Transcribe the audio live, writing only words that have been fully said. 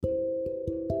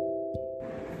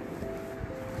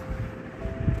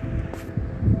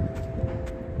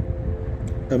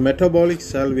A metabolic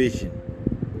salvation.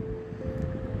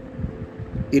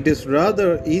 It is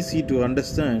rather easy to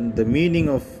understand the meaning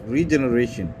of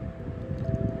regeneration,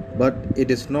 but it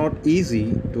is not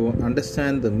easy to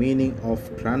understand the meaning of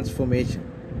transformation.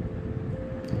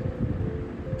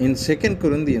 In 2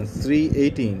 Corinthians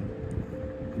 3:18,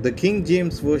 the King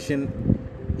James Version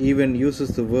even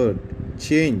uses the word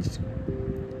changed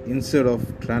instead of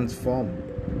transformed.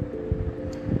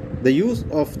 The use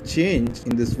of change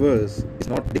in this verse is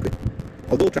not adequate.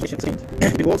 Although transformation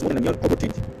change involves more than a mere outward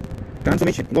change,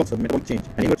 transformation involves a metabolic change,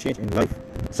 an inward change in life.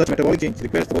 Such metabolic change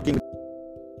requires the working